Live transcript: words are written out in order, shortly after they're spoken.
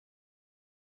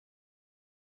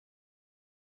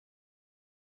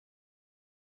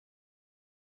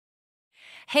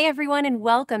Hey, everyone, and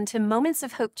welcome to Moments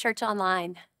of Hope Church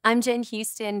Online. I'm Jen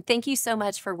Houston. Thank you so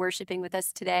much for worshiping with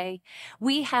us today.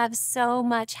 We have so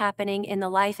much happening in the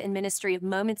life and ministry of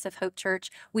Moments of Hope Church.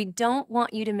 We don't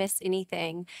want you to miss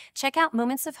anything. Check out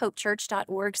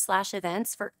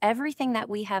momentsofhopechurch.org/events for everything that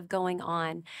we have going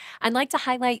on. I'd like to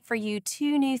highlight for you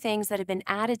two new things that have been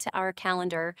added to our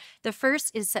calendar. The first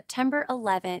is September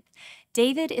 11th.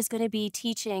 David is going to be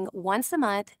teaching once a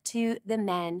month to the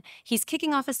men. He's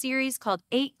kicking off a series called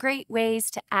 8 Great Ways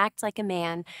to Act Like a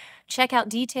Man. Check out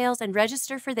details and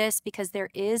register for this because there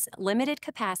is limited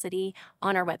capacity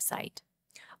on our website.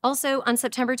 Also, on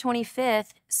September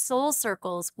 25th, Soul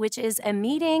Circles, which is a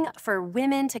meeting for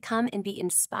women to come and be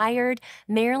inspired.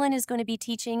 Marilyn is going to be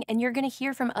teaching, and you're going to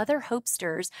hear from other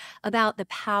Hopesters about the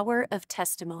power of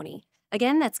testimony.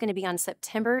 Again, that's going to be on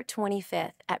September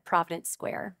 25th at Providence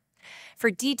Square. For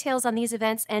details on these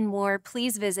events and more,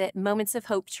 please visit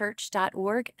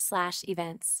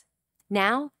momentsofhopechurch.org/events.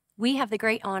 Now, we have the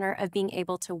great honor of being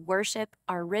able to worship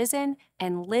our risen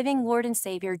and living Lord and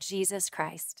Savior, Jesus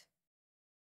Christ.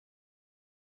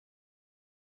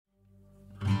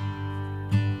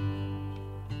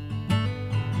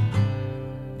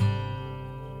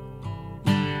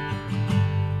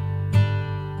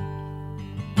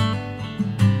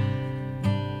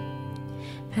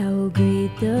 How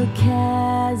great the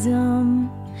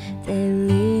chasm that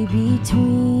lay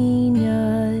between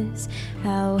us,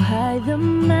 how high the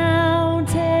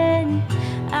mountain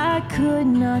I could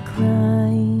not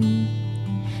climb.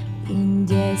 In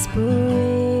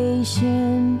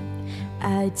desperation,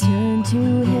 I turned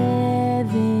to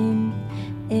heaven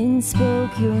and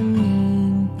spoke your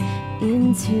name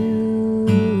into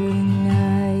the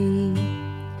night.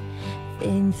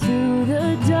 Then through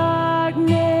the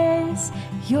darkness,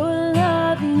 your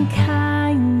loving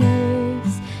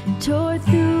kindness tore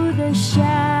through the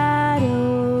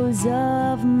shadows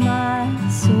of my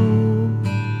soul.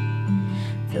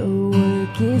 The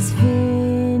work is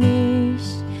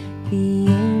finished, the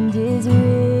end is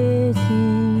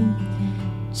written.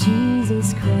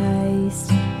 Jesus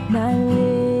Christ, my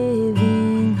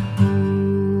living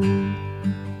hope.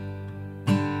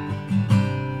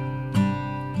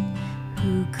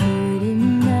 Who could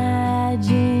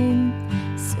imagine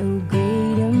so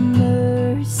great a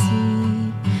mercy?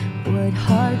 What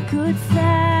heart could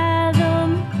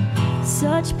fathom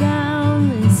such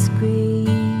boundless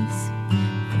grace?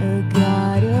 The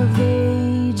God of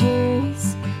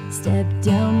ages stepped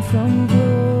down from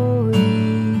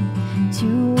glory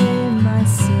to wear my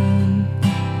sin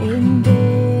and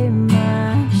bear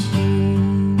my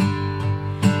shame.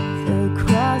 The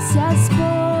cross has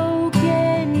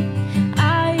spoken,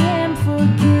 I am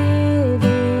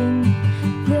forgiven.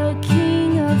 The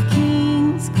King of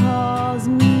Kings calls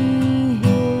me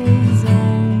his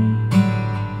own.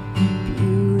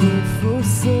 Beautiful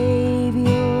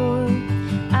Savior,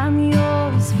 I'm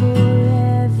yours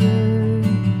forever.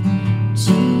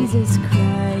 Jesus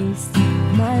Christ,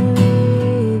 my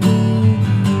living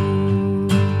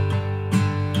hope.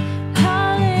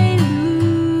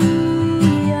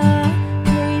 Hallelujah,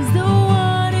 praise the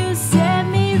one who set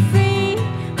me free.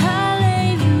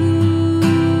 Hallelujah,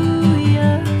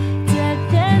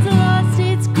 death has lost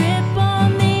its grip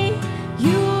on me.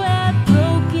 You have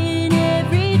broken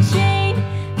every chain.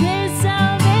 There's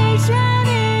salvation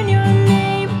in your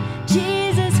name,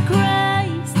 Jesus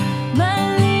Christ,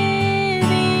 my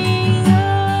living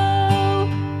hope.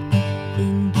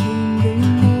 Then came the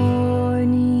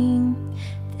morning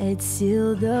that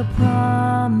sealed the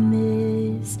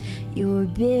promise. Your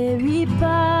buried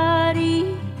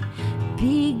body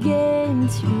began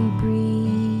to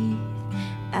breathe.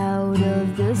 Out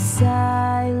of the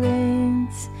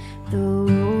silence, the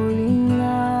roaring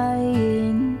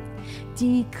lion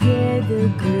declared the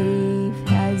grave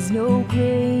has no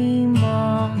claim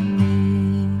on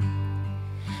me.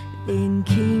 Then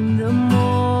came the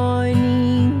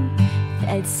morning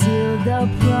that sealed the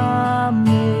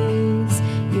promise.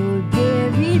 Your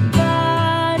buried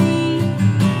body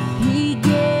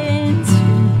began to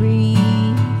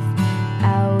breathe.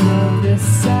 Out of the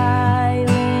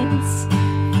silence,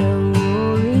 the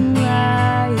roaring lion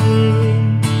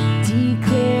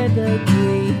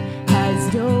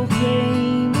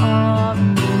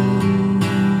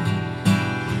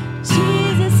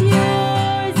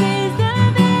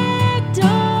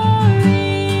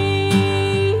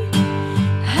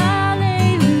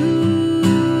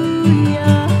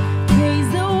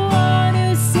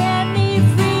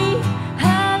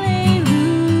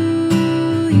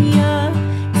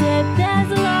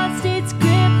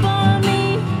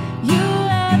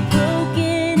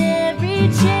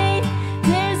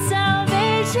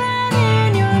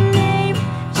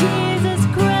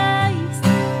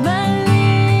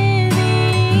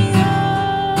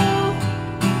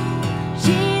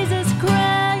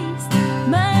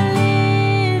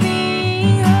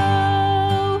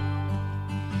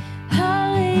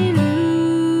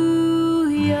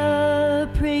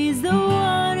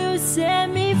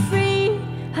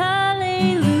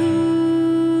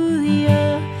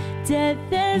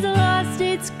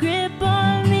grip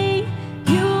on me.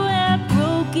 You have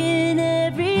broken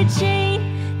every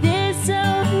chain. There's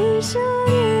salvation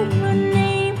in your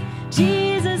name,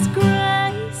 Jesus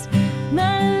Christ,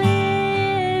 my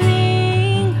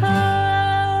living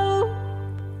hope.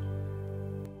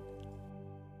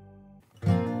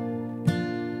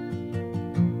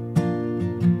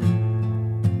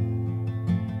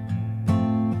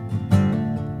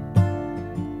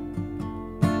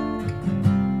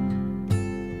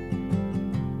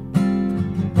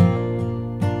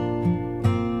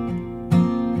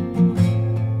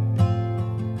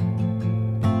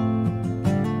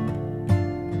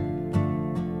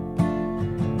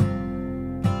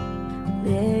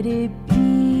 Let it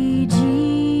be Jesus,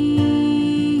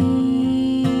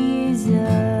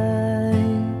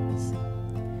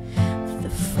 the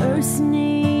first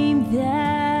name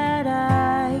that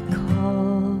I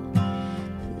call.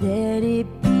 Let it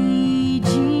be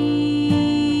Jesus,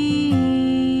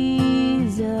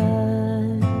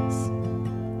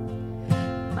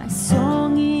 my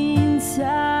song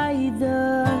inside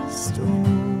the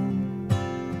storm.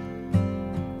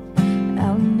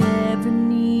 I'll never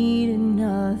need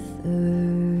another.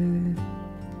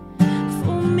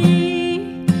 For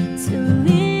me to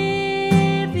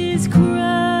live is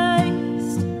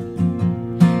Christ.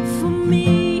 For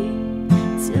me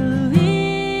to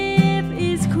live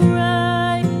is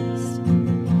Christ.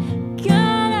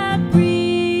 God, I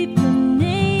breathe your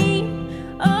name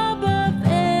above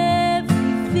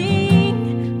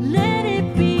everything. Let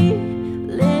it be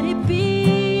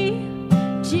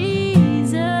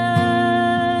Jesus.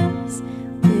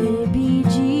 Let it be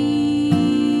Jesus.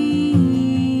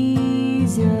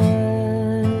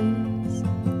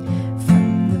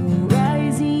 From the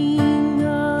rising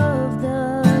of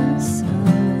the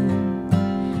sun,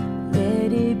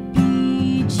 let it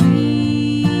be Jesus.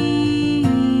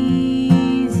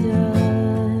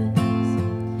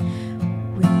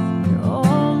 When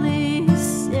all is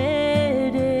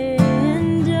said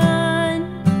and done,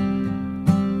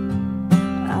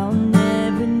 I'll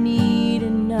never need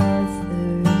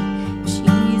another.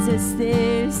 Jesus,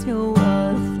 there's no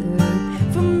other.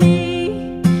 For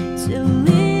me to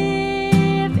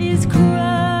live is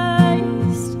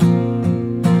Christ.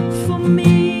 For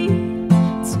me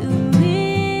to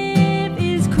live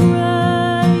is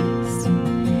Christ.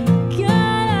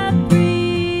 God, I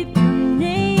breathe your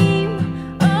name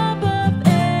above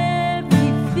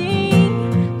everything.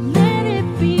 Let it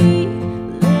be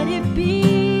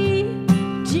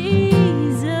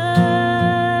Jesus.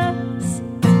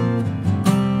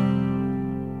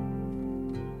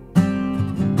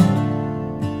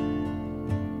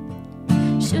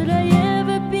 Should I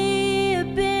ever be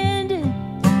abandoned?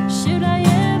 Should I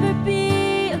ever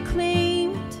be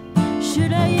acclaimed?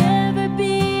 Should I ever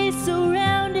be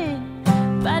surrounded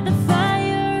by the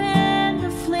fire and the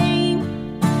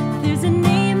flame? There's a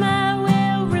name I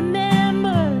will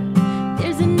remember.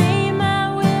 There's a name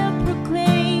I will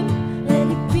proclaim. Let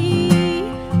it be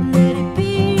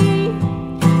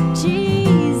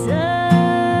Jesus.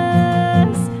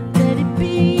 Let it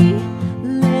be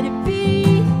Jesus. Let it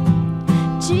be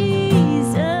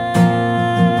Jesus.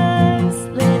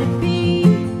 Let it be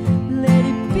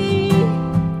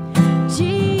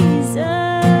Jesus.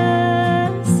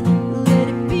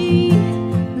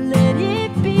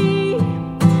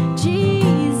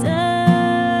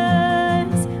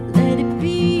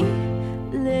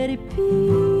 Let it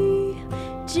be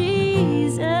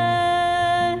Jesus.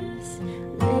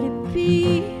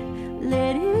 Let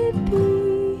it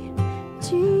be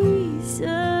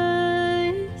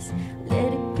Jesus.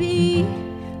 Let it be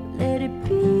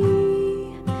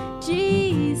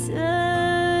Jesus.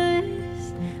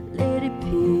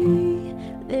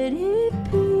 Let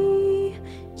it be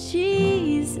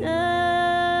Jesus.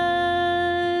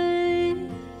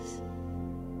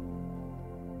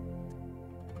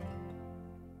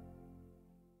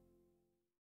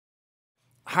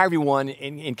 Hi, everyone.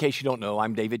 In case you don't know,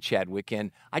 I'm David Chadwick,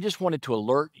 and I just wanted to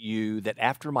alert you that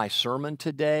after my sermon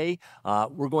today,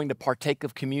 we're going to partake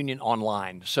of communion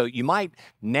online. So you might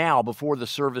now, before the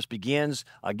service begins,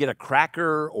 get a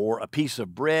cracker or a piece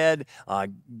of bread,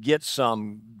 get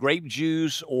some grape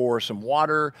juice or some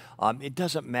water. It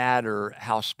doesn't matter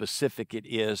how specific it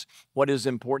is. What is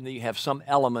important that you have some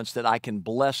elements that I can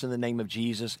bless in the name of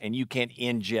Jesus and you can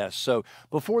ingest. So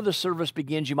before the service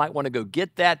begins, you might want to go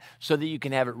get that so that you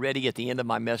can have it ready at the end of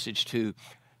my message to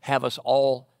have us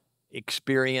all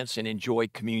experience and enjoy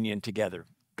communion together.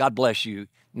 God bless you.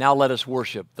 Now let us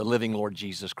worship the living Lord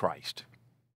Jesus Christ.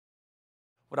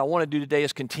 What I want to do today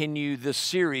is continue this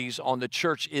series on the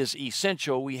church is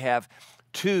essential. We have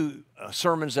two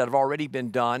sermons that have already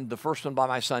been done. The first one by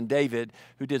my son David,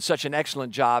 who did such an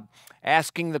excellent job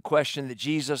asking the question that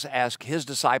Jesus asked his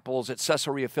disciples at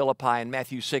Caesarea Philippi in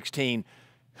Matthew 16,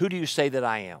 who do you say that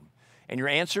I am? And your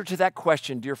answer to that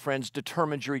question, dear friends,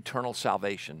 determines your eternal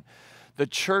salvation. The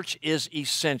church is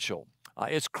essential.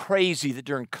 It's crazy that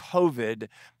during COVID,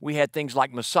 we had things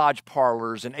like massage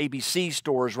parlors and ABC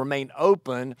stores remain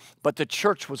open, but the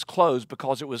church was closed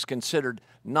because it was considered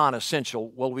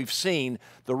non-essential. Well, we've seen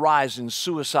the rise in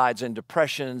suicides and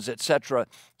depressions, etc.,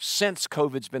 since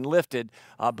COVID's been lifted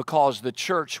because the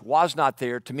church was not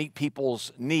there to meet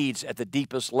people's needs at the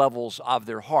deepest levels of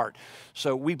their heart.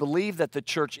 So we believe that the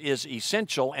church is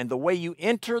essential, and the way you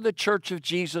enter the church of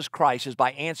Jesus Christ is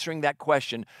by answering that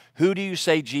question, who do you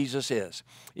say Jesus is?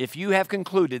 If you have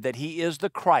concluded that he is the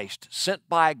Christ sent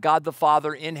by God the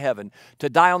Father in heaven to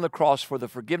die on the cross for the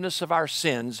forgiveness of our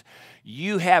sins,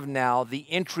 you have now the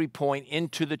entry point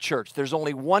into the church. There's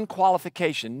only one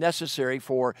qualification necessary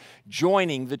for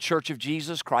joining the Church of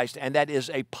Jesus Christ, and that is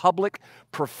a public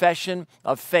profession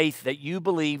of faith that you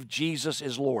believe Jesus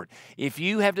is Lord. If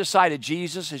you have decided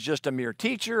Jesus is just a mere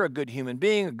teacher, a good human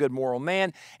being, a good moral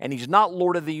man, and he's not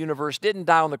Lord of the universe, didn't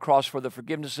die on the cross for the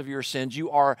forgiveness of your sins, you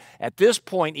are at this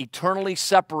point eternally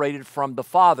separated from the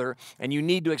Father, and you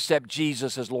need to accept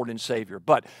Jesus as Lord and Savior.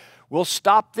 But we'll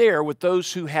stop there with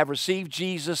those who have received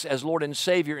Jesus as Lord and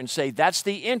Savior and say that's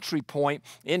the entry point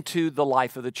into the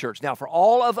life of the church. Now, for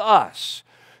all of us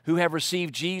who have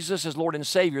received Jesus as Lord and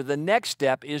Savior, the next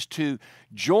step is to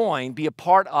join, be a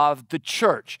part of the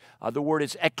church. The word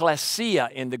is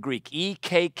ekklesia in the Greek,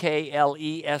 E-K-K-L-E-S-I-A.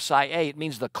 It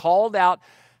means the called out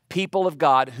people of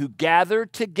God who gather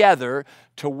together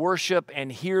to worship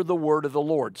and hear the word of the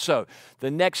Lord. So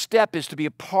the next step is to be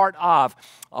a part of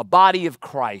a body of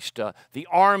Christ, the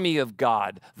army of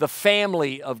God, the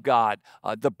family of God,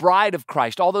 the bride of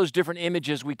Christ, all those different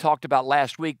images we talked about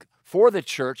last week for the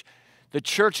church. The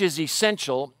church is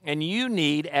essential, and you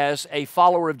need, as a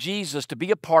follower of Jesus, to be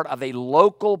a part of a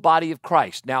local body of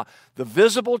Christ. Now, the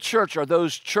visible church are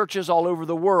those churches all over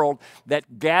the world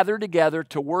that gather together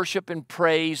to worship and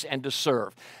praise and to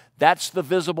serve. That's the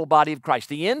visible body of Christ.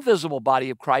 The invisible body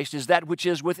of Christ is that which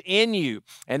is within you.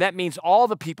 And that means all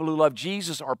the people who love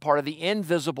Jesus are part of the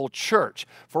invisible church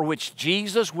for which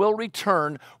Jesus will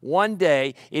return one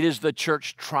day. It is the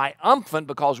church triumphant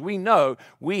because we know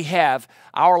we have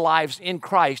our lives in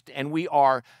Christ and we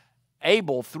are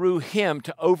able through him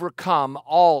to overcome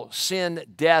all sin,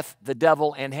 death, the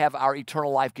devil, and have our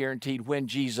eternal life guaranteed when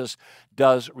Jesus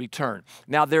does return.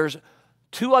 Now there's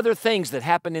two other things that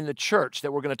happen in the church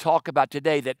that we're going to talk about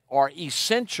today that are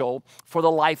essential for the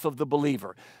life of the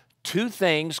believer. Two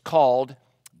things called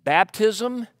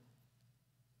baptism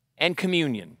and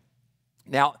communion.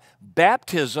 Now,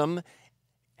 baptism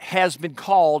has been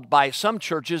called by some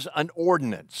churches an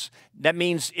ordinance. That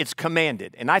means it's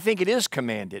commanded, and I think it is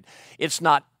commanded. It's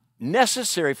not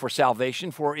necessary for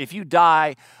salvation, for if you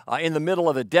die in the middle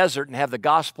of a desert and have the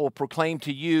gospel proclaimed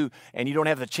to you and you don't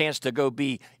have the chance to go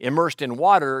be immersed in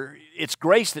water, it's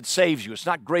grace that saves you. It's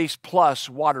not grace plus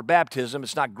water baptism.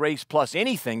 It's not grace plus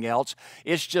anything else.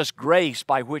 It's just grace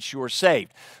by which you are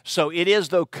saved. So it is,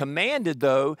 though, commanded,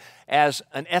 though, as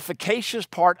an efficacious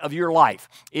part of your life.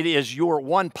 It is your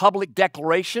one public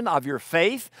declaration of your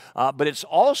faith, but it's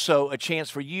also a chance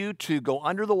for you to go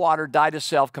under the water, die to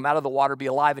self, come out of the water, be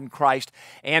alive in Christ.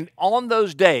 And on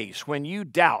those days when you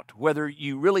doubt whether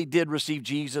you really did receive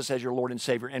Jesus as your Lord and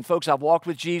Savior, and folks, I've walked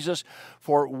with Jesus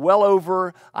for well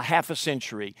over a half a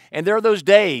century, and there are those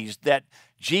days that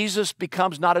Jesus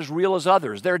becomes not as real as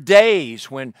others. There are days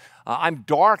when I'm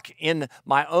dark in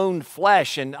my own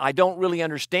flesh and I don't really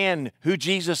understand who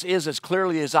Jesus is as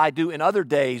clearly as I do in other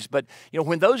days. But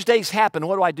when those days happen,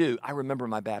 what do? I remember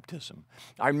my baptism.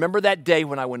 I remember that day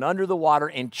when I went under the water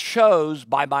and chose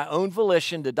by my own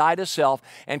volition to die to self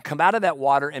and come out of that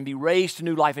water and be raised to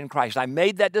new life in Christ. I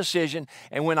made that decision,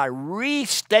 and when I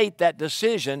restate that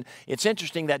decision, it's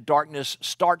interesting that darkness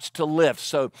starts to lift.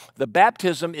 So the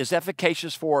baptism is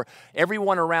efficacious for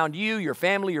everyone around you, your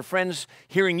family, your friends,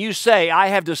 hearing you say, I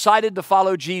have decided to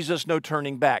follow Jesus, no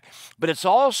turning back. But it's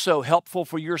also helpful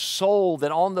for your soul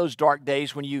that on those dark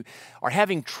days when you are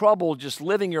having trouble just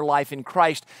living your life in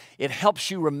Christ, it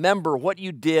helps you remember what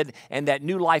you did, and that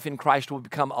new life in Christ will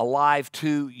become alive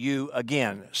to you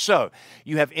again. So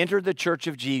you have entered the church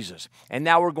of Jesus, and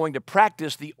now we're going to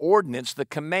practice the ordinance, the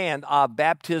command of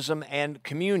baptism and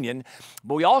communion.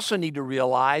 But we also need to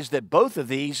realize that both of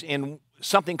these in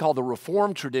something called the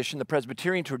Reformed tradition, the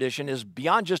Presbyterian tradition, is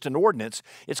beyond just an ordinance.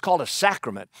 It's called a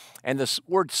sacrament. And the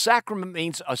word sacrament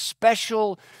means a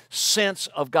special sense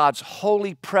of God's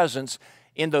holy presence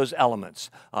in those elements.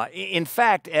 In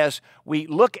fact, as we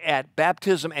look at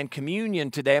baptism and communion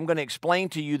today, I'm going to explain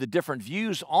to you the different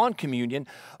views on communion.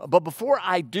 But before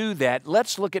I do that,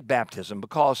 let's look at baptism,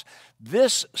 because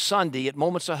this Sunday at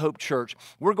Moments of Hope Church,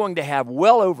 we're going to have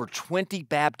well over 20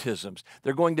 baptisms.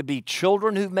 They're going to be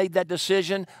children who've made that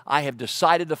decision. I have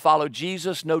decided to follow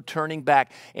Jesus, no turning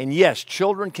back. And yes,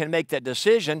 children can make that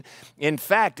decision. In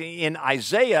fact, in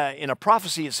Isaiah, in a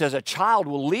prophecy, it says a child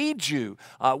will lead you.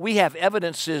 We have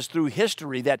evidences through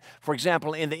history that, for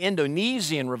example, in the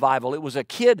Indonesian revival, it was a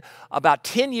kid about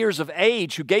 10 years of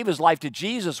age who gave his life to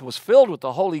Jesus, was filled with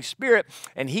the Holy Spirit,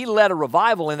 and he led a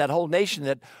revival in that whole nation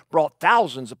that brought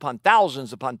thousands upon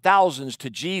thousands upon thousands to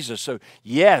Jesus. So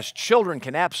yes, children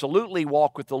can absolutely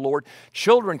walk with the Lord.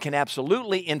 Children can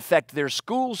absolutely infect their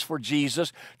schools for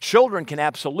Jesus. Children can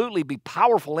absolutely be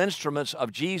powerful instruments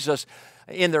of Jesus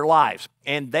in their lives.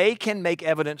 And they can make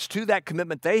evidence to that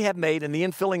commitment they have made in the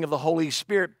infilling of the Holy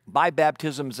Spirit by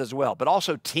baptisms as well. But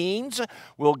also teens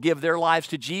will give their lives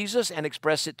to Jesus and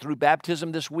express it through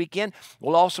baptism this weekend.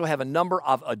 We'll also have a number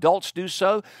of adults do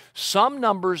so. Some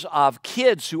numbers of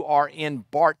kids who are in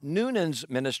Bart Noonan's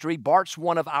ministry. Bart's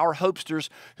one of our hopesters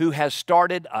who has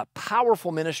started a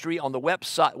powerful ministry on the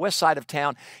west side of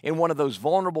town in one of those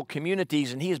vulnerable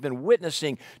communities. And he has been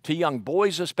witnessing to young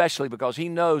boys especially, because he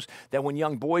knows that when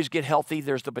young boys get healthy,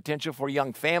 there's the potential for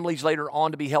young families later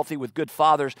on to be healthy with good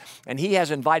fathers. And he has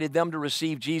invited them to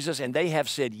receive Jesus, and they have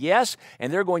said yes,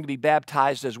 and they're going to be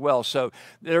baptized as well. So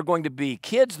they're going to be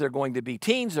kids, they're going to be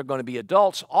teens, they're going to be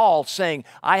adults, all saying,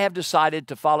 I have decided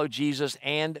to follow Jesus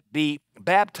and be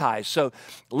baptized. So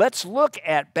let's look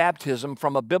at baptism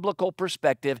from a biblical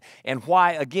perspective and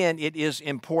why, again, it is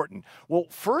important. Well,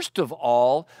 first of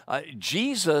all,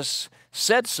 Jesus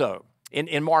said so.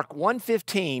 In Mark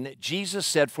 1:15, Jesus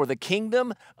said, for the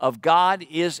kingdom of God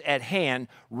is at hand.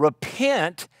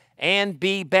 Repent and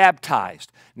be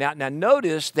baptized. Now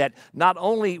notice that not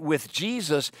only with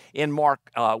Jesus in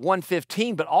Mark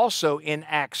 1:15, but also in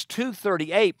Acts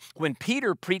 2:38, when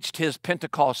Peter preached his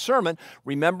Pentecost sermon.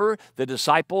 Remember, the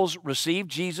disciples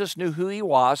received Jesus, knew who he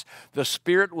was. The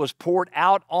Spirit was poured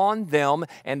out on them,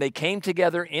 and they came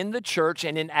together in the church.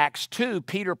 And in Acts 2,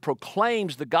 Peter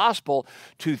proclaims the gospel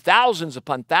to thousands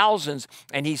upon thousands,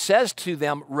 and he says to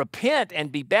them, repent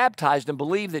and be baptized and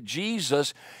believe that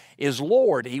Jesus is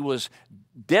Lord. He was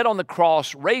dead on the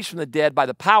cross, raised from the dead by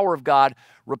the power of God.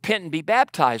 Repent and be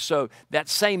baptized. So that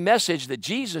same message that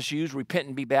Jesus used, repent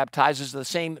and be baptized, is the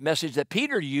same message that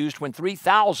Peter used when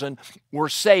 3,000 were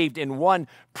saved in one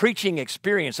preaching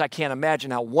experience. I can't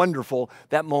imagine how wonderful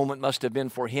that moment must have been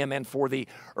for him and for the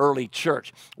early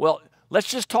church. Well, let's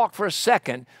just talk for a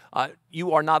second.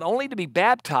 You are not only to be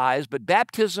baptized, but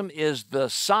baptism is the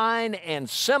sign and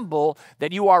symbol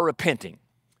that you are repenting.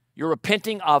 You're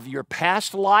repenting of your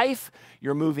past life.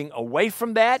 You're moving away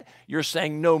from that. You're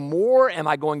saying, no more am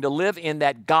I going to live in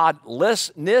that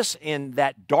godlessness, in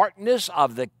that darkness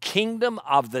of the kingdom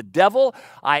of the devil.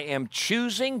 I am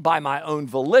choosing by my own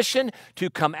volition to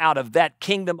come out of that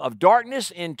kingdom of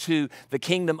darkness into the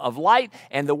kingdom of light.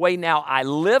 And the way now I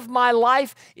live my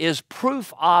life is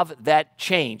proof of that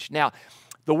change. Now,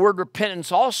 the word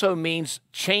repentance also means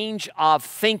change of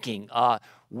thinking,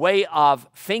 way of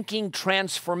thinking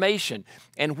transformation.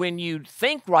 And when you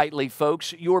think rightly,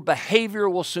 folks, your behavior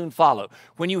will soon follow.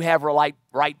 When you have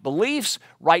right beliefs,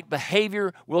 right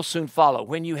behavior will soon follow.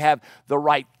 When you have the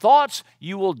right thoughts,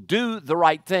 you will do the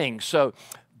right thing. So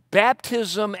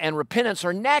baptism and repentance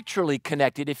are naturally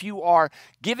connected. If you are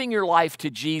giving your life to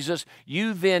Jesus,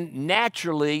 you then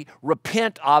naturally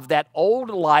repent of that old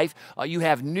life. You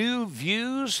have new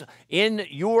views in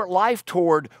your life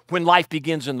toward when life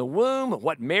begins in the womb,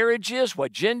 what marriage is,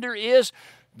 what gender is,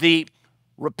 the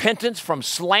repentance from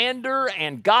slander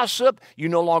and gossip. You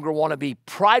no longer want to be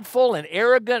prideful and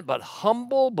arrogant, but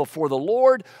humble before the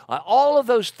Lord. All of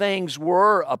those things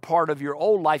were a part of your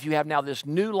old life. You have now this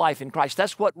new life in Christ.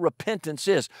 That's what repentance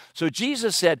is. So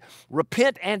Jesus said,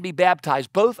 repent and be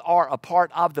baptized. Both are a part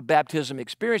of the baptism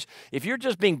experience. If you're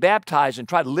just being baptized and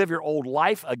try to live your old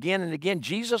life again and again,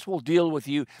 Jesus will deal with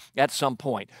you at some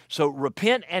point. So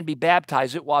repent and be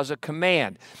baptized. It was a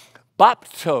command.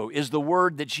 Bapto is the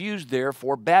word that's used there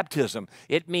for baptism.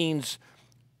 It means,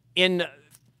 in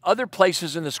other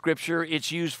places in the scripture,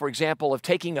 it's used, for example, of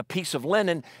taking a piece of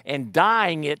linen and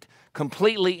dyeing it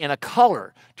completely in a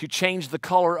color to change the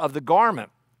color of the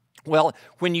garment. Well,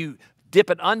 when you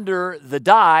dip it under the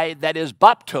dye, that is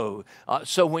bapto.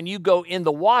 So when you go in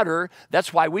the water,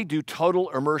 that's why we do total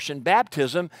immersion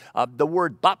baptism. The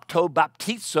word bapto,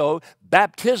 baptizo,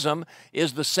 Baptism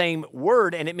is the same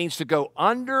word, and it means to go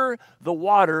under the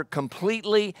water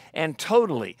completely and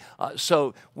totally.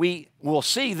 So we will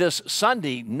see this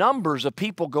Sunday numbers of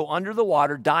people go under the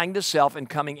water, dying to self and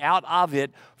coming out of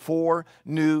it for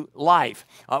new life.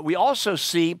 We also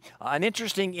see an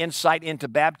interesting insight into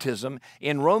baptism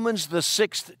in Romans, the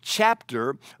 6th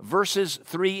chapter, verses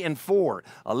 3 and 4.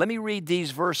 Let me read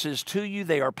these verses to you.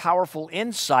 They are powerful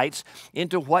insights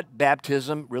into what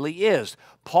baptism really is.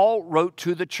 Paul wrote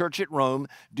to the church at Rome,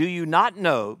 "Do you not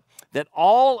know that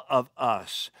all of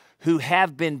us who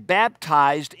have been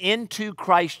baptized into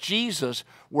Christ Jesus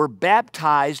were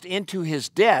baptized into his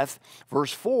death?"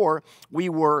 Verse 4, "We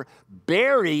were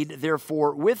buried,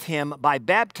 therefore, with him by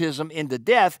baptism into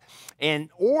death, in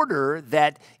order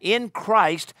that in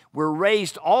Christ we're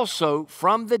raised also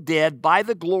from the dead by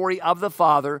the glory of the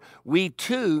Father, we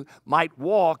too might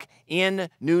walk in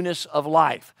newness of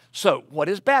life." So, what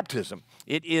is baptism?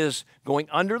 It is going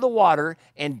under the water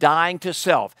and dying to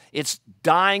self. It's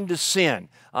dying to sin.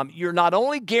 You're not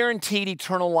only guaranteed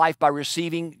eternal life by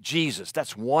receiving Jesus.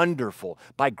 That's wonderful.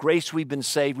 By grace we've been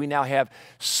saved. We now have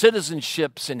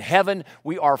citizenships in heaven.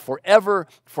 We are forever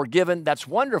forgiven. That's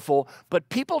wonderful. But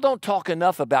people don't talk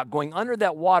enough about going under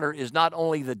that water is not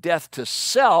only the death to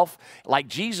self, like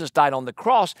Jesus died on the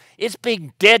cross, it's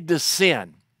being dead to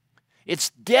sin. It's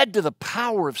dead to the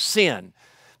power of sin.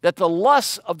 That the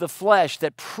lusts of the flesh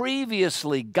that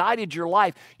previously guided your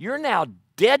life, you're now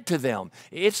dead to them.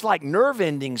 It's like nerve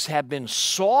endings have been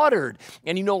soldered,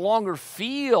 and you no longer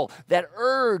feel that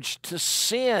urge to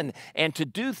sin and to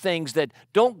do things that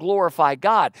don't glorify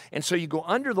God. And so you go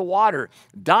under the water,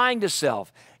 dying to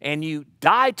self, and you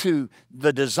die to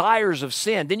the desires of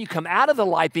sin. Then you come out of the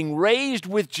life being raised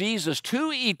with Jesus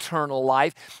to eternal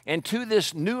life and to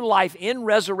this new life in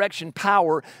resurrection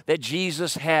power that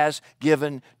Jesus has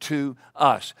given to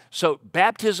us. So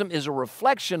baptism is a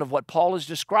reflection of what Paul is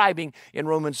describing in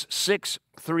Romans 6,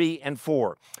 3, and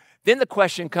 4. Then the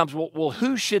question comes, well,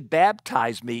 who should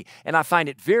baptize me? And I find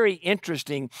it very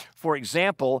interesting. For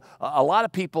example, a lot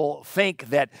of people think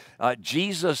that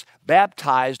Jesus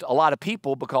baptized a lot of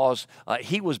people because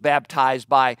he was baptized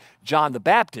by John the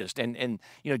Baptist. And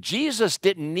you know, Jesus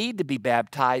didn't need to be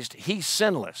baptized. He's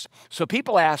sinless. So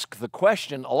people ask the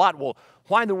question a lot, well,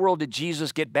 why in the world did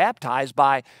Jesus get baptized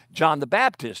by John the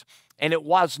Baptist? And it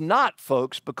was not,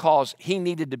 folks, because he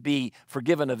needed to be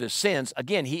forgiven of his sins.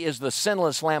 Again, he is the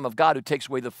sinless Lamb of God who takes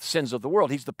away the sins of the world.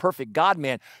 He's the perfect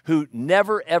God-man who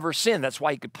never, ever sinned. That's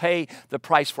why he could pay the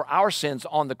price for our sins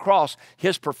on the cross.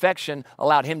 His perfection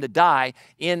allowed him to die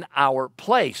in our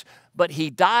place. But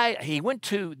he went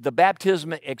to the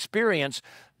baptism experience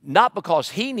not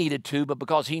because he needed to, but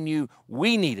because he knew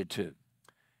we needed to.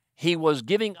 He was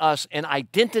giving us an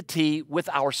identity with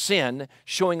our sin,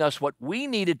 showing us what we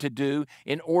needed to do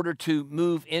in order to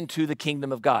move into the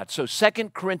kingdom of God. So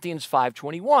 2 Corinthians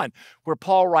 5:21, where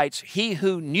Paul writes, "He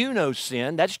who knew no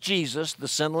sin," that's Jesus, the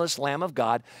sinless Lamb of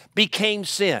God, "became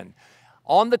sin."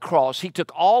 On the cross, he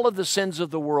took all of the sins of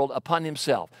the world upon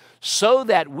himself so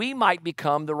that we might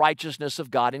become the righteousness of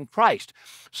God in Christ.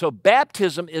 So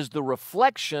baptism is the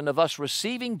reflection of us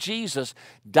receiving Jesus,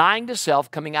 dying to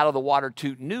self, coming out of the water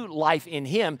to new life in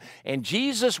him. And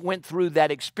Jesus went through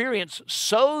that experience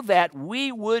so that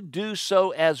we would do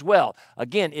so as well.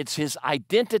 Again, it's his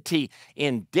identity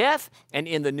in death and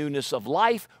in the newness of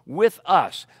life with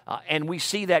us. And we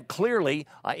see that clearly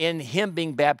in him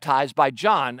being baptized by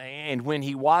John. And when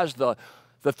he was the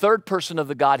third person of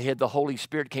the Godhead, the Holy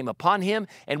Spirit came upon him,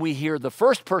 and we hear the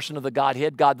first person of the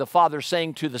Godhead, God the Father,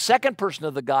 saying to the second person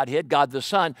of the Godhead, God the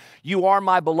Son, "You are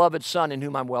my beloved Son in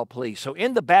whom I'm well pleased." So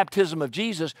in the baptism of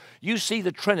Jesus, you see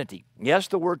the Trinity. Yes,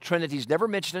 the word Trinity is never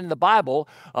mentioned in the Bible,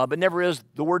 but never is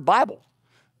the word Bible.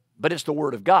 But it's the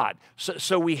Word of God.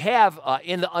 So we have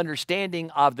in the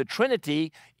understanding of the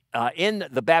Trinity in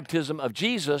the baptism of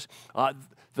Jesus,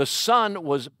 the Son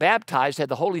was baptized, had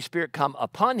the Holy Spirit come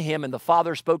upon him, and the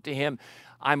Father spoke to him,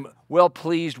 "I'm well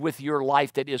pleased with your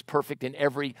life that is perfect in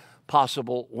every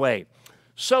possible way."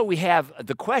 So we have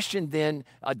the question then,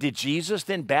 did Jesus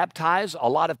then baptize a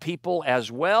lot of people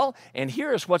as well? And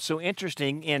here is what's so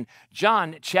interesting. In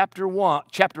John chapter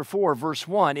 4, verse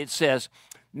 1, it says,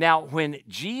 "Now when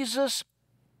Jesus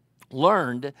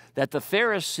learned that the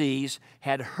Pharisees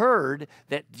had heard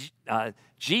that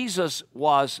Jesus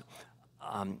was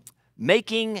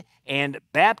making and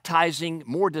baptizing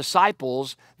more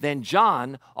disciples than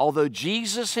John, although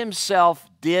Jesus himself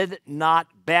did not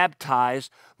baptize,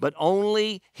 but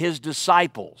only his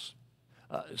disciples."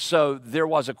 So there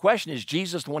was a question, is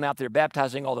Jesus the one out there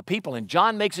baptizing all the people? And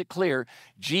John makes it clear,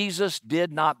 Jesus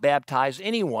did not baptize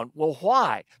anyone. Well,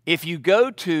 why? If you go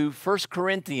to 1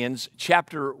 Corinthians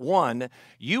chapter 1,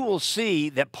 you will see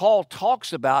that Paul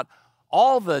talks about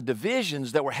all the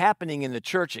divisions that were happening in the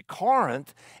church at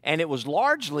Corinth, and it was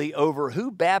largely over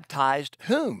who baptized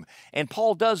whom. And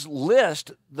Paul does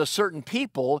list the certain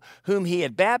people whom he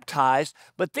had baptized,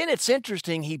 but then it's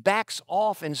interesting, he backs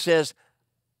off and says,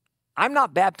 I'm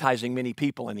not baptizing many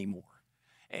people anymore.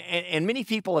 And many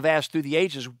people have asked through the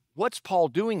ages, what's Paul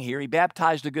doing here? He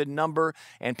baptized a good number,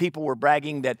 and people were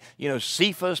bragging that,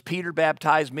 Cephas, Peter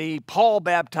baptized me, Paul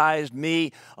baptized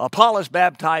me, Apollos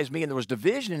baptized me, and there was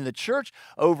division in the church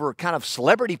over kind of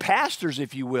celebrity pastors,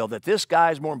 if you will, that this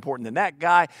guy's more important than that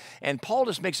guy. And Paul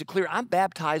just makes it clear, I'm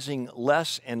baptizing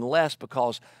less and less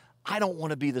because I don't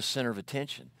want to be the center of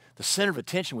attention. The center of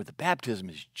attention with the baptism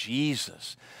is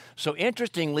Jesus. So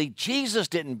interestingly, Jesus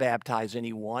didn't baptize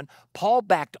anyone. Paul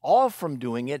backed off from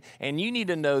doing it. And you need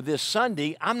to know this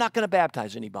Sunday, I'm not going to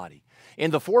baptize anybody.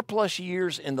 In the 4+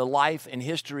 years in the life and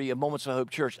history of Moments of Hope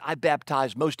Church, I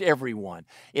baptized most everyone.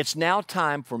 It's now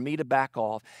time for me to back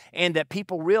off and that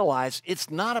people realize it's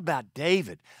not about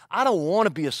David. I don't want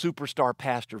to be a superstar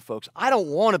pastor, folks. I don't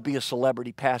want to be a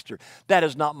celebrity pastor. That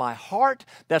is not my heart.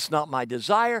 That's not my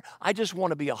desire. I just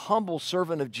want to be a humble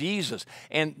servant of Jesus.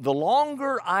 And the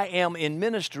longer I am in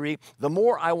ministry, the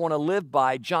more I want to live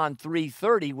by John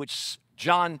 3:30, which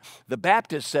John the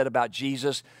Baptist said about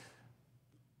Jesus,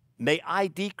 may I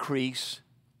decrease,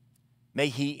 may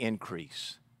he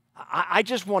increase. I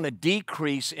just want to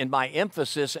decrease in my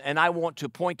emphasis, and I want to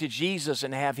point to Jesus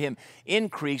and have him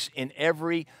increase in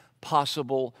every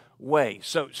possible way.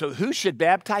 So who should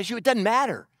baptize you? It doesn't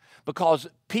matter, because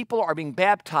people are being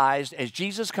baptized as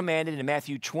Jesus commanded in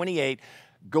Matthew 28,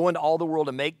 go into all the world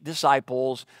and make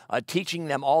disciples, teaching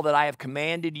them all that I have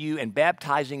commanded you and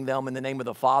baptizing them in the name of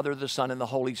the Father, the Son, and the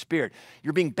Holy Spirit.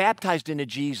 You're being baptized into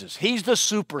Jesus. He's the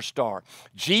superstar.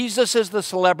 Jesus is the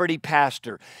celebrity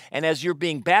pastor. And as you're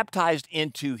being baptized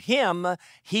into him,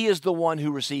 he is the one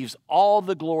who receives all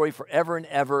the glory forever and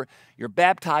ever. You're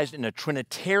baptized in a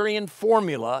Trinitarian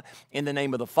formula in the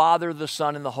name of the Father, the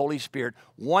Son, and the Holy Spirit.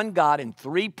 One God in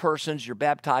 3 persons. You're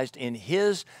baptized in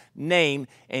his name,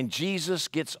 and Jesus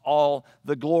gets all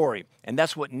the glory. And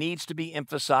that's what needs to be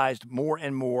emphasized more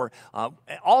and more.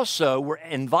 Also, we're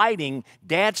inviting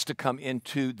dads to come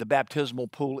into the baptismal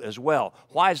pool as well.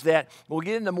 Why is that? We'll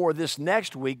get into more of this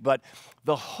next week, but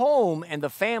the home and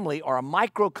the family are a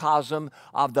microcosm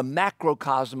of the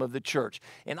macrocosm of the church.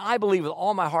 And I believe with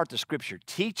all my heart the Scripture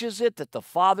teaches it, that the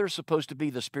father's supposed to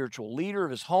be the spiritual leader of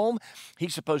his home.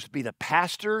 He's supposed to be the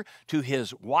pastor to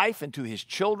his wife and to his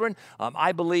children.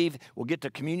 I believe, we'll get to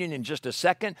communion in just a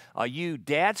second, you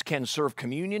dads can serve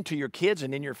communion to your kids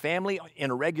and in your family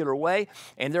in a regular way.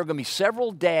 And there are going to be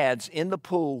several dads in the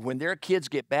pool when their kids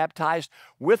get baptized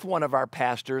with one of our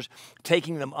pastors,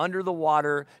 taking them under the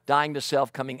water, dying to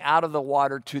self, coming out of the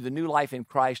water to the new life in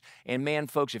Christ. And man,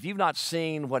 folks, if you've not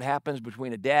seen what happens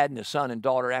between a dad and a son and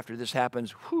daughter after this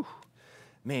happens, whew,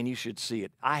 man, you should see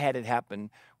it. I had it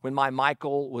happen when my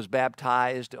Michael was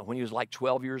baptized when he was like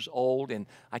 12 years old, and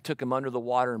I took him under the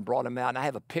water and brought him out. And I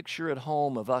have a picture at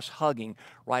home of us hugging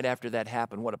right after that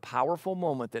happened. What a powerful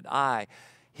moment that I,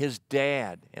 his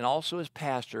dad, and also his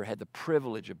pastor, had the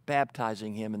privilege of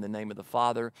baptizing him in the name of the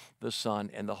Father, the Son,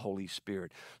 and the Holy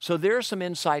Spirit. So there are some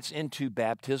insights into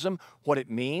baptism, what it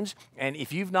means. And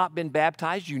if you've not been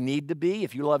baptized, you need to be.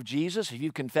 If you love Jesus, if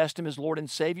you've confessed him as Lord and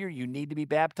Savior, you need to be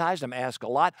baptized. I'm asked a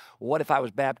lot, what if I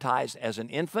was baptized as an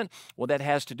infant? Well, that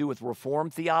has to do with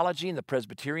Reformed theology and the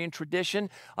Presbyterian tradition.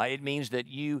 It means that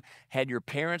you had your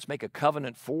parents make a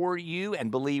covenant for you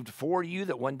and believed for you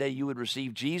that one day you would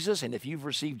receive Jesus. And if you've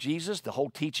received Jesus, the whole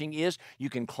teaching is you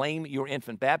can claim your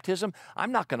infant baptism.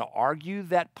 I'm not going to argue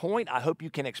that point. I hope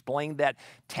you can explain that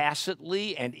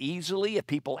tacitly and easily if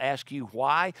people ask you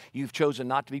why you've chosen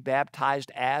not to be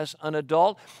baptized as an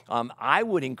adult. I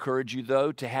would encourage you,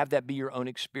 though, to have that be your own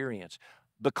experience,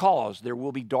 because there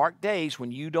will be dark days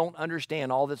when you don't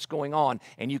understand all that's going on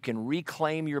and you can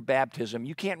reclaim your baptism.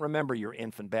 You can't remember your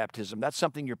infant baptism. That's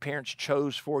something your parents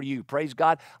chose for you. Praise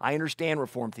God. I understand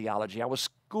Reformed theology. I was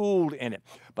schooled in it.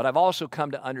 But I've also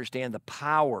come to understand the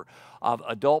power of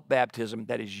adult baptism,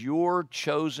 that is your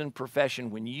chosen profession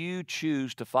when you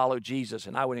choose to follow Jesus.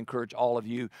 And I would encourage all of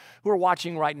you who are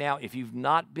watching right now, if you've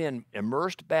not been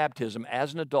immersed baptism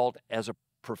as an adult, as a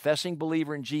professing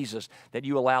believer in Jesus, that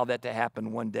you allow that to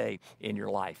happen one day in your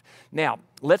life. Now,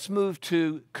 let's move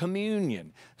to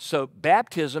communion. So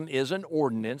baptism is an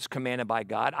ordinance commanded by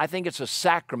God. I think it's a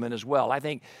sacrament as well. I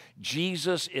think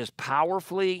Jesus is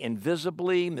powerfully,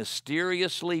 invisibly,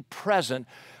 mysteriously present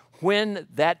when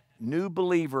that new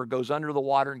believer goes under the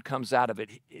water and comes out of it.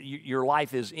 Your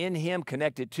life is in Him,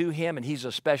 connected to Him, and He's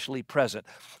especially present.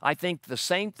 I think the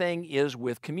same thing is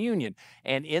with communion.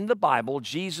 And in the Bible,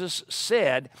 Jesus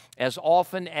said, as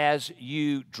often as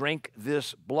you drink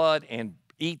this blood and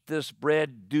eat this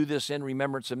bread, do this in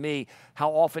remembrance of me. How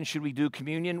often should we do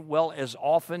communion? Well, as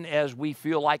often as we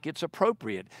feel like it's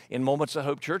appropriate. In Moments of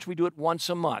Hope Church, we do it once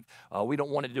a month. We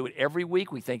don't want to do it every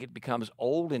week. We think it becomes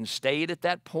old and staid at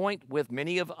that point with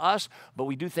many of us, but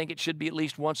we do think it should be at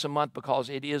least once a month because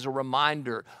it is a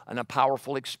reminder and a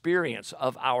powerful experience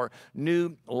of our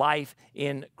new life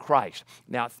in Christ.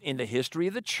 Now, in the history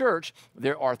of the church,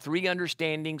 there are three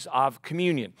understandings of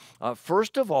communion.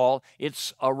 First of all,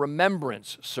 it's a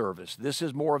remembrance service. This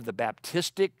is more of the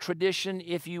Baptistic tradition,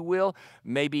 if you will.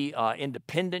 Maybe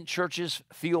independent churches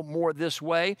feel more this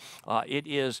way. It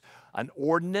is an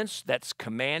ordinance that's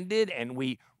commanded, and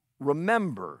we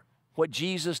remember what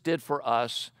Jesus did for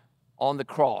us on the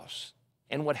cross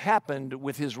and what happened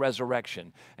with His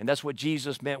resurrection. And that's what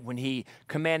Jesus meant when He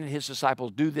commanded His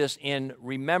disciples, do this in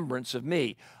remembrance of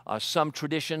me. Some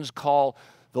traditions call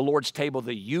the Lord's table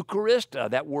the Eucharist.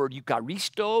 That word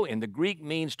Eucharisto in the Greek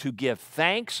means to give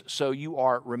thanks. So you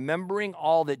are remembering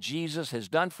all that Jesus has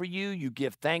done for you. You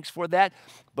give thanks for that,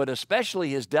 but especially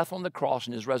His death on the cross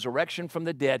and His resurrection from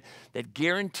the dead that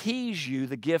guarantees you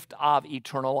the gift of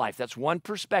eternal life. That's one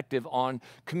perspective on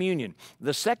communion.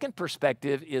 The second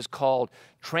perspective is called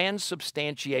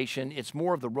transubstantiation. It's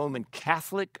more of the Roman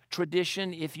Catholic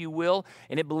tradition, if you will,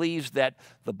 and it believes that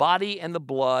the body and the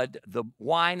blood, the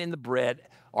wine and the bread,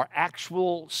 are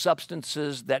actual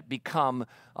substances that become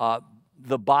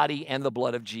the body and the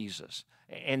blood of Jesus.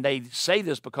 And they say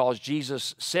this because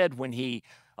Jesus said when He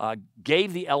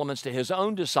gave the elements to His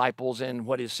own disciples in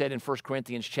what is said in 1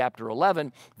 Corinthians chapter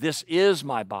 11, this is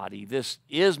my body, this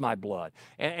is my blood.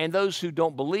 And those who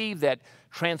don't believe that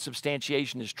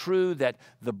transubstantiation is true, that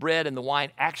the bread and the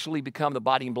wine actually become the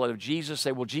body and blood of Jesus,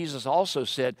 say, well, Jesus also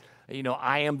said,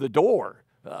 I am the door,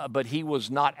 but He was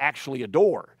not actually a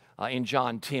door. In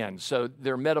John 10. So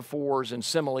there are metaphors and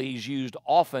similes used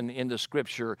often in the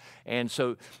Scripture. And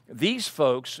so these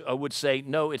folks would say,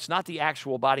 no, it's not the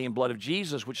actual body and blood of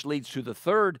Jesus, which leads to the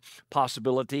third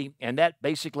possibility, and that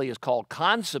basically is called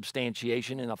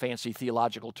consubstantiation in a fancy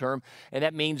theological term. And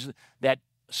that means that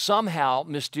somehow,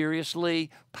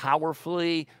 mysteriously,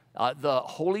 powerfully, the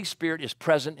Holy Spirit is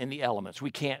present in the elements. We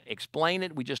can't explain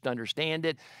it, we just understand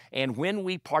it. And when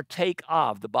we partake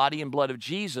of the body and blood of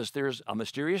Jesus, there's a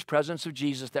mysterious presence of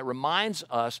Jesus that reminds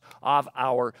us of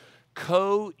our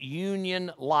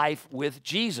co-union life with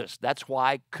Jesus. That's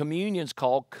why communion's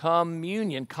called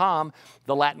communion. Com,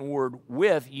 the Latin word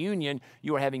with, union.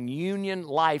 You are having union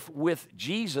life with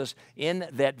Jesus in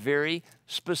that very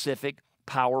specific,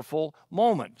 powerful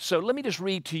moment. So let me just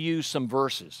read to you some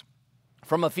verses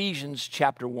from Ephesians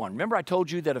chapter 1. Remember I told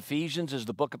you that Ephesians is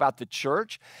the book about the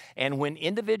church, and when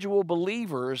individual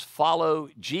believers follow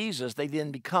Jesus, they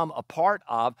then become a part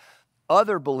of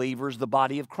other believers, the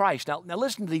body of Christ. Now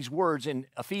listen to these words in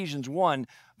Ephesians 1,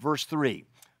 verse 3.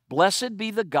 Blessed be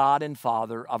the God and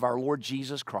Father of our Lord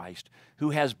Jesus Christ,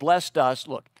 who has blessed us,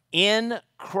 look, in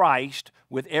Christ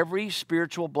with every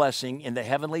spiritual blessing in the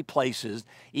heavenly places,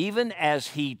 even as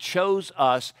He chose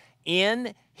us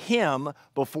in Him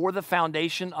before the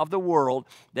foundation of the world,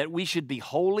 that we should be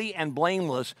holy and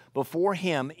blameless before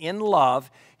Him in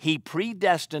love. He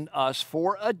predestined us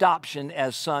for adoption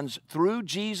as sons through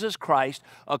Jesus Christ,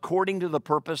 according to the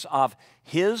purpose of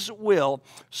His will,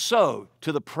 so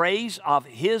to the praise of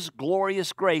His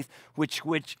glorious grace,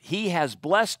 which He has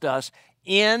blessed us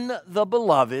in the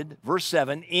beloved. Verse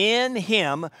 7, in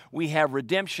Him we have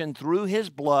redemption through His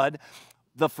blood,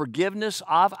 the forgiveness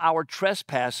of our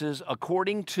trespasses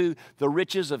according to the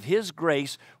riches of His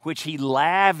grace, which He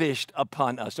lavished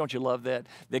upon us. Don't you love that?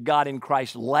 That God in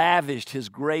Christ lavished His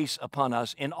grace upon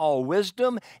us in all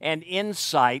wisdom and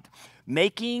insight,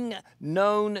 making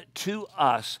known to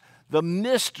us the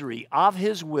mystery of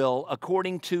His will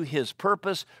according to His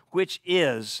purpose, which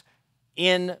is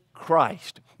in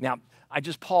Christ. Now, I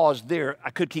just paused there. I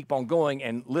could keep on going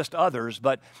and list others,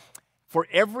 but for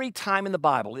every time in the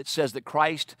Bible, it says that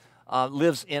Christ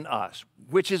lives in us,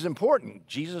 which is important.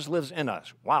 Jesus lives in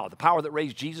us. Wow, the power that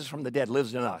raised Jesus from the dead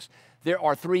lives in us. There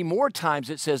are 3 more times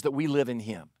it says that we live in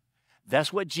Him.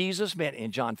 That's what Jesus meant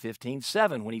in John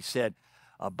 15:7 when He said,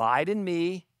 abide in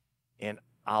me and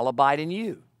I'll abide in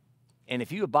you. And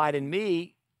if you abide in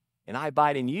me and I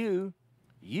abide in you,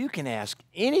 you can ask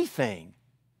anything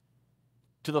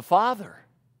to the Father.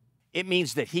 It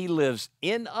means that he lives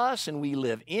in us and we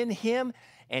live in him,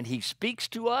 and he speaks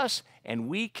to us and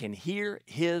we can hear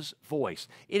his voice.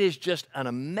 It is just an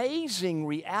amazing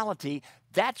reality.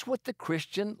 That's what the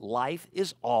Christian life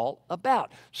is all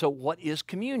about. So what is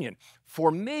communion?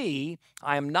 For me,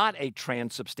 I am not a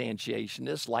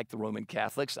transubstantiationist like the Roman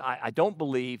Catholics. I don't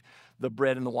believe the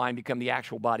bread and the wine become the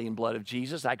actual body and blood of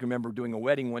Jesus. I can remember doing a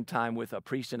wedding one time with a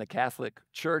priest in a Catholic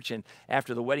church, and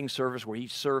after the wedding service where he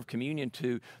served communion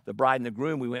to the bride and the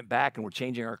groom, we went back and were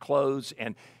changing our clothes,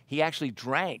 and he actually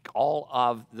drank all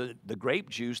of the grape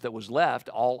juice that was left,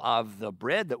 all of the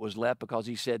bread that was left, because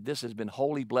he said, this has been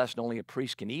wholly blessed and only a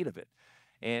priest can eat of it.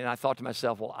 And I thought to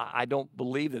myself, well, I don't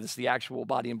believe that it's the actual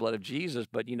body and blood of Jesus,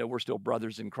 but, you know, we're still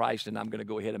brothers in Christ, and I'm going to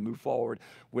go ahead and move forward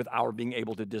with our being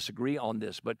able to disagree on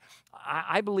this. But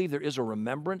I believe there is a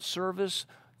remembrance service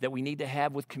that we need to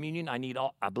have with communion.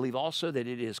 I believe also that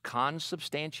it is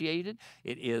consubstantiated.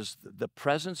 It is the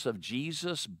presence of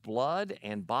Jesus' blood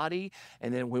and body.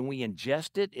 And then when we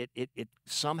ingest it, it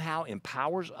somehow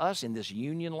empowers us in this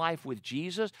union life with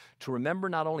Jesus to remember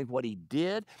not only what he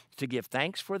did, to give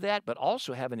thanks for that, but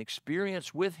also have an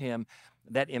experience with him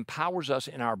that empowers us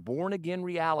in our born-again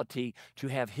reality to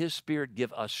have his Spirit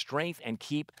give us strength and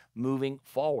keep moving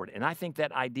forward. And I think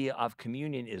that idea of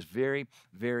communion is very,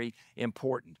 very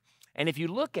important. And if you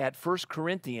look at 1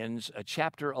 Corinthians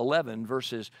chapter 11,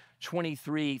 verses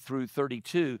 23 through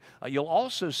 32, you'll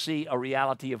also see a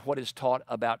reality of what is taught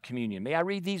about communion. May I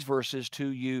read these verses to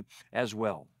you as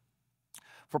well?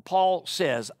 For Paul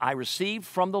says, I received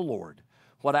from the Lord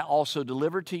what I also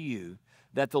delivered to you,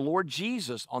 that the Lord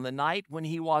Jesus, on the night when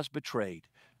he was betrayed,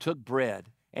 took bread,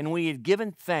 and when he had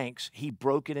given thanks, he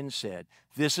broke it and said,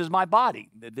 this is my body.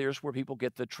 There's where people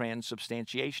get the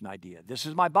transubstantiation idea. This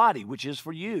is my body, which is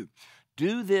for you.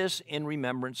 Do this in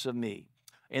remembrance of me.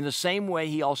 In the same way,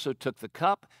 he also took the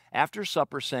cup after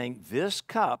supper, saying, this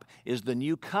cup is the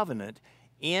new covenant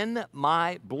in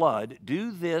my blood.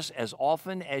 Do this as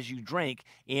often as you drink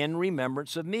in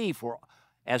remembrance of me. For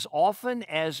as often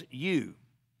as you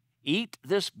eat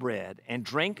this bread and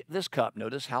drink this cup,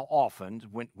 notice how often,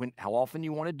 how often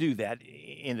you want to do that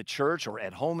in the church or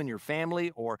at home in your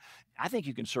family, or I think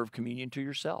you can serve communion to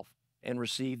yourself and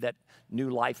receive that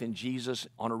new life in Jesus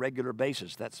on a regular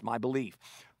basis. That's my belief.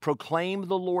 Proclaim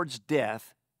the Lord's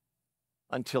death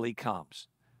until he comes.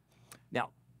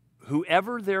 Now,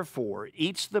 whoever therefore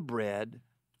eats the bread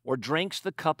or drinks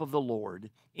the cup of the Lord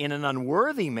in an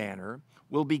unworthy manner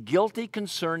will be guilty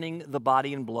concerning the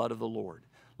body and blood of the Lord.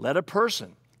 Let a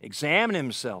person examine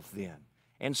himself then,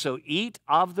 and so eat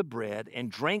of the bread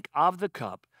and drink of the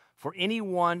cup. For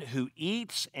anyone who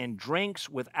eats and drinks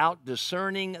without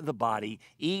discerning the body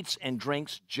eats and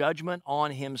drinks judgment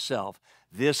on himself.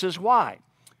 This is why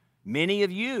many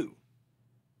of you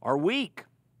are weak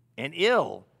and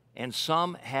ill, and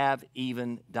some have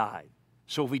even died.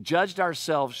 So if we judged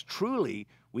ourselves truly,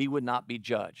 we would not be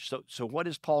judged. So what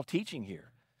is Paul teaching here?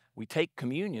 We take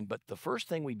communion, but the first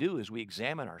thing we do is we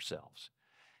examine ourselves.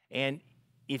 And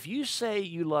if you say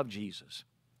you love Jesus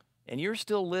and you're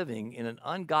still living in an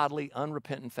ungodly,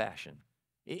 unrepentant fashion,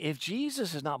 if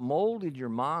Jesus has not molded your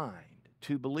mind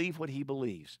to believe what he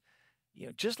believes, you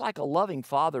know, just like a loving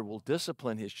father will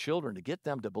discipline his children to get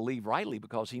them to believe rightly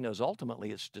because he knows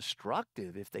ultimately it's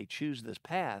destructive if they choose this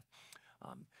path,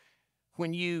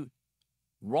 when you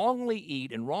wrongly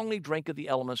eat and wrongly drink of the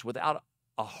elements without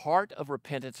a heart of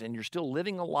repentance and you're still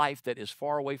living a life that is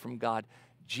far away from God,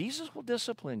 Jesus will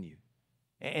discipline you.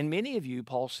 And many of you,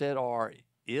 Paul said, are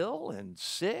ill and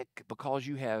sick because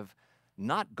you have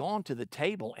not gone to the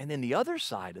table. And then the other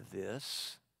side of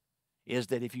this is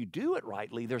that if you do it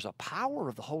rightly, there's a power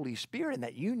of the Holy Spirit in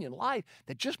that union life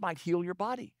that just might heal your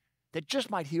body, that just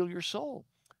might heal your soul,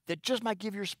 that just might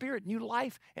give your spirit new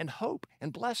life and hope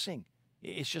and blessing.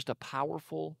 It's just a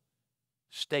powerful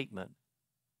statement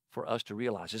for us to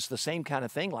realize. It's the same kind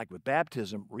of thing like with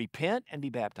baptism. Repent and be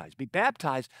baptized. Be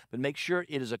baptized, but make sure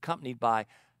it is accompanied by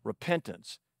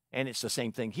repentance. And it's the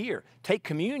same thing here. Take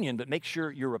communion, but make sure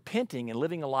you're repenting and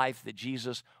living a life that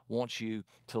Jesus wants you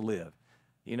to live.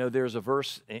 You know, there's a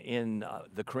verse in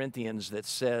the Corinthians that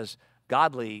says,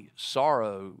 godly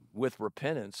sorrow with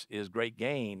repentance is great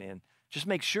gain. And just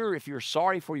make sure if you're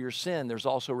sorry for your sin, there's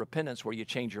also repentance where you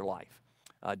change your life.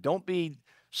 Don't be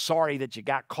sorry that you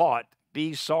got caught.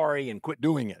 Be sorry and quit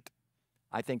doing it.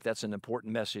 I think that's an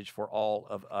important message for all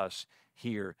of us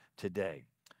here today.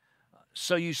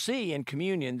 So you see in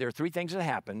communion, there are three things that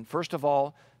happen. First of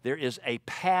all, there is a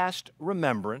past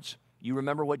remembrance. you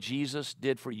remember what Jesus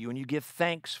did for you and you give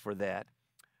thanks for that.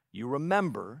 You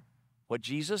remember what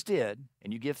Jesus did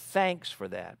and you give thanks for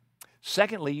that.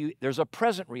 Secondly, there's a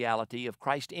present reality of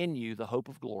Christ in you, the hope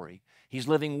of glory. He's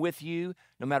living with you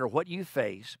no matter what you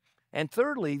face. And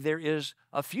thirdly, there is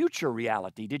a future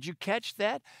reality. Did you catch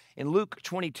that? In Luke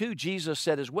 22, Jesus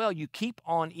said as well, you keep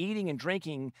on eating and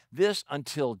drinking this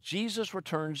until Jesus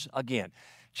returns again.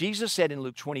 Jesus said in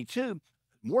Luke 22,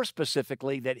 more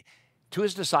specifically, that to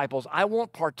his disciples, I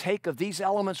won't partake of these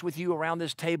elements with you around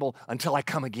this table until I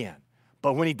come again.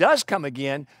 But when he does come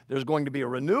again, there's going to be a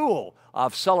renewal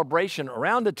of celebration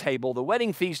around the table, the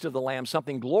wedding feast of the Lamb,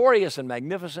 something glorious and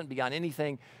magnificent beyond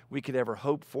anything we could ever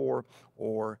hope for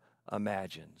or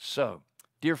imagine. So,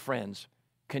 dear friends,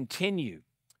 continue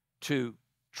to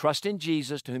trust in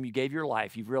Jesus to whom you gave your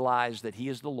life. You've realized that he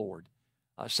is the Lord.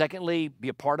 Secondly, be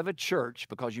a part of a church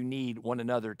because you need one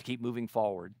another to keep moving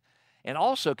forward. And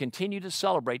also continue to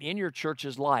celebrate in your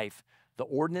church's life the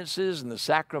ordinances and the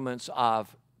sacraments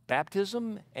of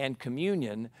baptism and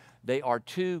communion. They are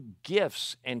two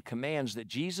gifts and commands that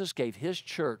Jesus gave his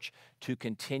church to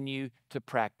continue to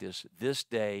practice this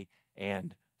day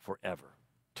and forever.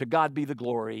 To God be the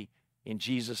glory. In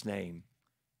Jesus' name,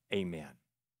 amen.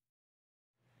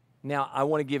 Now, I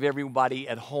want to give everybody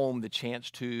at home the chance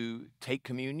to take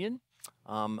communion.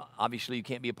 Obviously, you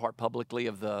can't be a part publicly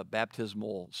of the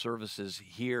baptismal services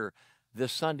here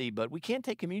this Sunday, but we can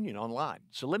take communion online.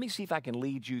 So let me see if I can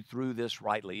lead you through this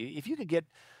rightly. If you could get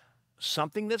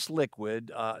something that's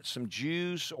liquid, some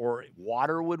juice or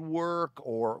water would work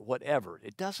or whatever.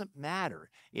 It doesn't matter.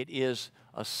 It is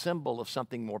a symbol of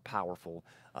something more powerful.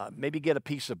 Maybe get a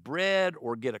piece of bread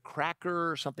or get a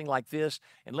cracker or something like this.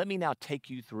 And let me now take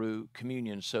you through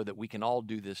communion so that we can all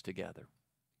do this together.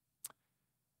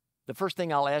 The first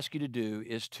thing I'll ask you to do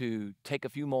is to take a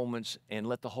few moments and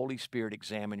let the Holy Spirit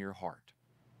examine your heart.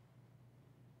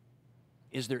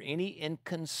 Is there any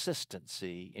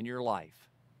inconsistency in your life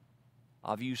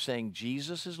of you saying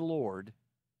Jesus is Lord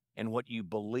and what you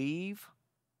believe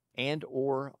and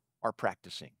or are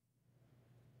practicing?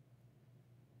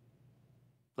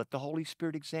 Let the Holy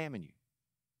Spirit examine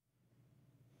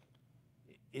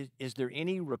you. Is there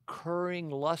any recurring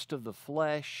lust of the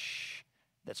flesh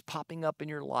that's popping up in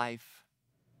your life?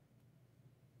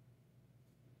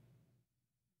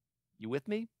 You with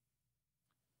me?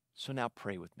 So now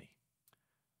pray with me.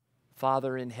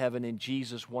 Father in heaven, in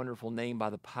Jesus' wonderful name,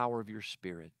 by the power of your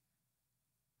Spirit,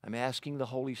 I'm asking the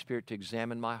Holy Spirit to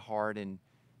examine my heart, and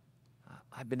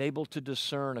I've been able to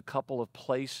discern a couple of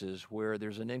places where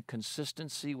there's an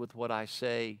inconsistency with what I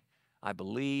say, I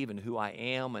believe, and who I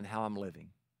am and how I'm living.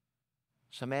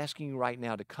 So I'm asking you right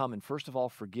now to come and first of all,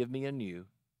 forgive me anew.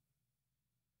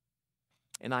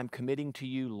 And I'm committing to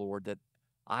you, Lord, that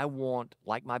I want,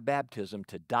 like my baptism,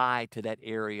 to die to that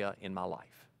area in my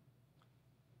life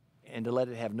and to let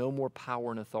it have no more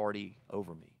power and authority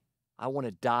over me. I want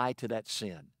to die to that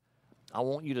sin. I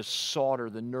want you to solder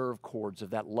the nerve cords of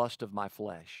that lust of my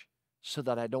flesh so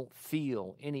that I don't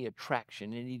feel any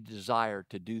attraction, any desire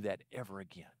to do that ever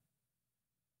again.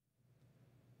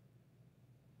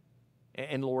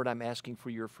 And Lord, I'm asking for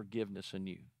your forgiveness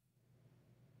anew.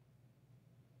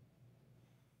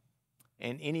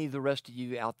 And any of the rest of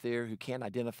you out there who can't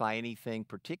identify anything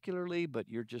particularly, but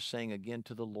you're just saying again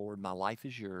to the Lord, my life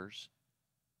is yours.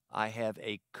 I have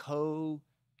a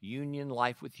co-union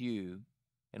life with you,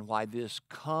 and why this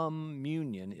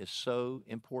communion is so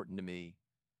important to me.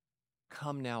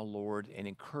 Come now, Lord, and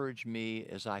encourage me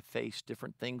as I face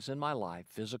different things in my life,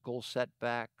 physical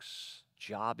setbacks,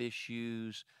 job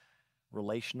issues,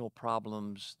 relational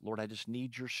problems. Lord, I just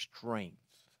need your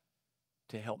strength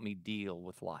to help me deal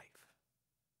with life.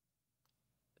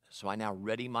 So I now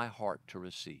ready my heart to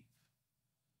receive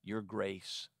your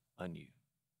grace anew.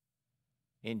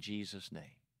 In Jesus'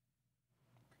 name.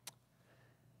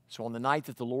 So on the night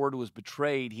that the Lord was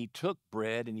betrayed, he took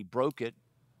bread and he broke it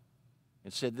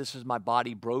and said, this is my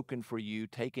body broken for you.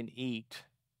 Take and eat.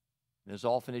 And as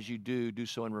often as you do, do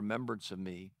so in remembrance of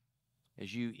me.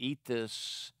 As you eat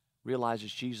this, realize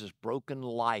it's Jesus' broken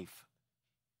life,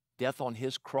 death on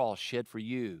his cross shed for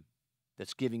you,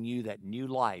 that's giving you that new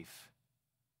life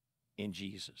in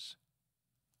Jesus.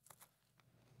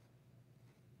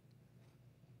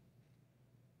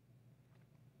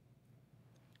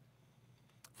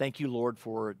 Thank you, Lord,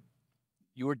 for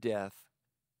your death,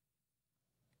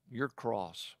 your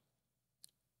cross,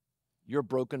 your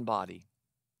broken body,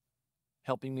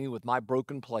 helping me with my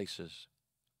broken places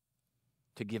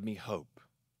to give me hope.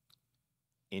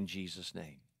 In Jesus'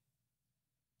 name,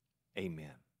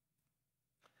 amen.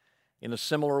 In a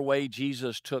similar way,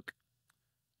 Jesus took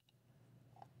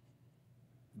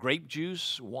grape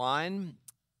juice, wine,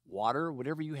 water,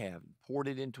 whatever you have, poured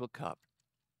it into a cup,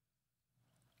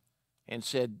 and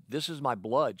said, "This is my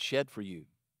blood shed for you."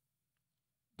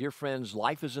 Dear friends,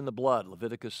 life is in the blood,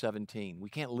 Leviticus 17. We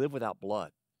can't live without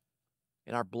blood.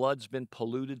 And our blood's been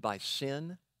polluted by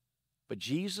sin. But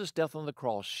Jesus' death on the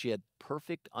cross shed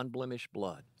perfect, unblemished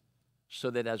blood, so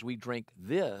that as we drink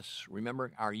this,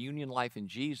 remembering our union life in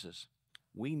Jesus,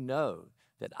 we know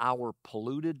that our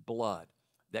polluted blood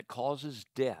that causes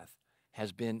death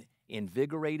has been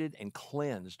invigorated and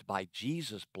cleansed by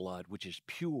Jesus' blood, which is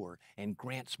pure and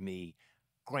grants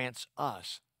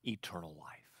us eternal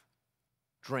life.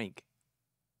 Drink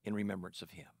in remembrance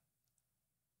of him.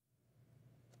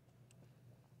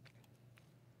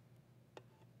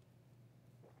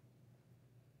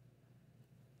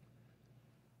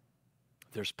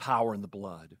 There's power in the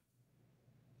blood.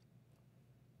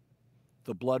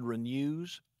 The blood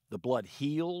renews, the blood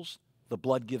heals, the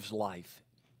blood gives life.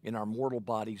 In our mortal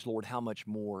bodies, Lord, how much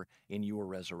more in your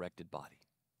resurrected body?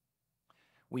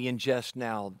 We ingest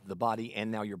now the body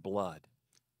and now your blood,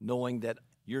 knowing that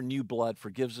your new blood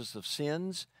forgives us of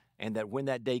sins, and that when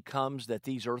that day comes that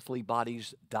these earthly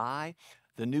bodies die,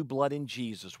 the new blood in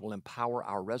Jesus will empower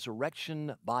our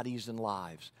resurrection bodies and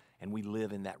lives, and we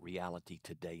live in that reality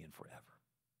today and forever.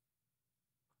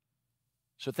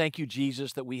 So thank you,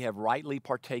 Jesus, that we have rightly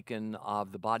partaken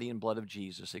of the body and blood of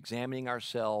Jesus, examining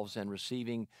ourselves and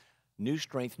receiving new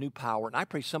strength, new power. And I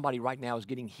pray somebody right now is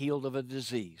getting healed of a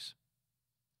disease.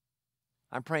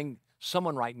 I'm praying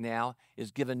someone right now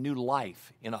is given new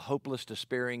life in a hopeless,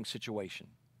 despairing situation.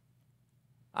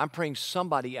 I'm praying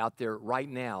somebody out there right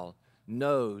now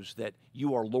knows that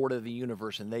you are Lord of the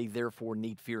universe and they therefore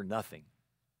need fear nothing.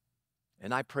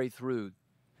 And I pray through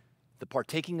the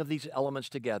partaking of these elements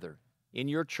together in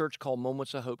your church called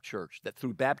Moments of Hope Church, that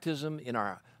through baptism, in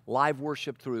our live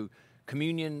worship, through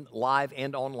communion live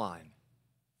and online,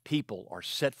 people are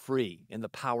set free in the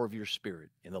power of your Spirit,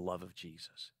 in the love of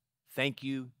Jesus. Thank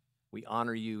you. We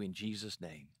honor you in Jesus'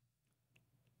 name.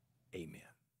 Amen.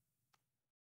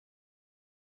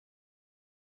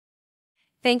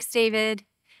 Thanks, David.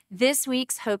 This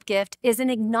week's Hope Gift is an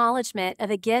acknowledgement of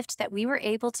a gift that we were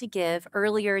able to give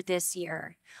earlier this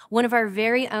year. One of our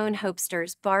very own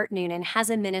Hopesters, Bart Noonan, has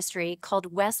a ministry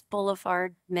called West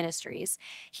Boulevard Ministries.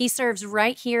 He serves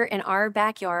right here in our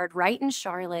backyard, right in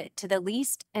Charlotte, to the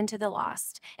least and to the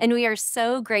lost. And we are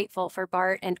so grateful for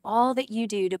Bart and all that you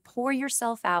do to pour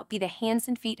yourself out, be the hands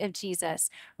and feet of Jesus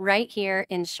right here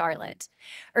in Charlotte.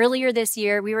 Earlier this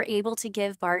year, we were able to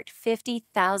give Bart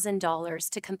 $50,000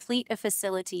 to complete a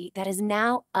facility that is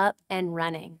now up and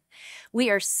running. We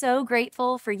are so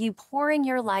grateful for you pouring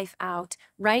your life out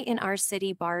right in our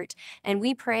city, Bart, and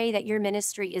we pray that your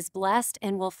ministry is blessed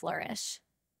and will flourish.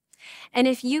 And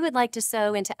if you would like to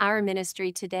sow into our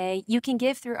ministry today, you can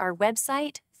give through our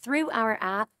website, through our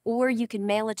app, or you can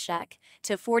mail a check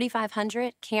to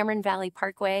 4500 Cameron Valley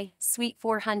Parkway, Suite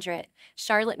 400,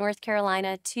 Charlotte, North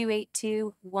Carolina,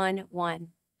 28211.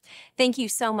 Thank you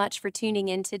so much for tuning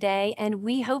in today, and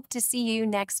we hope to see you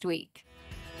next week.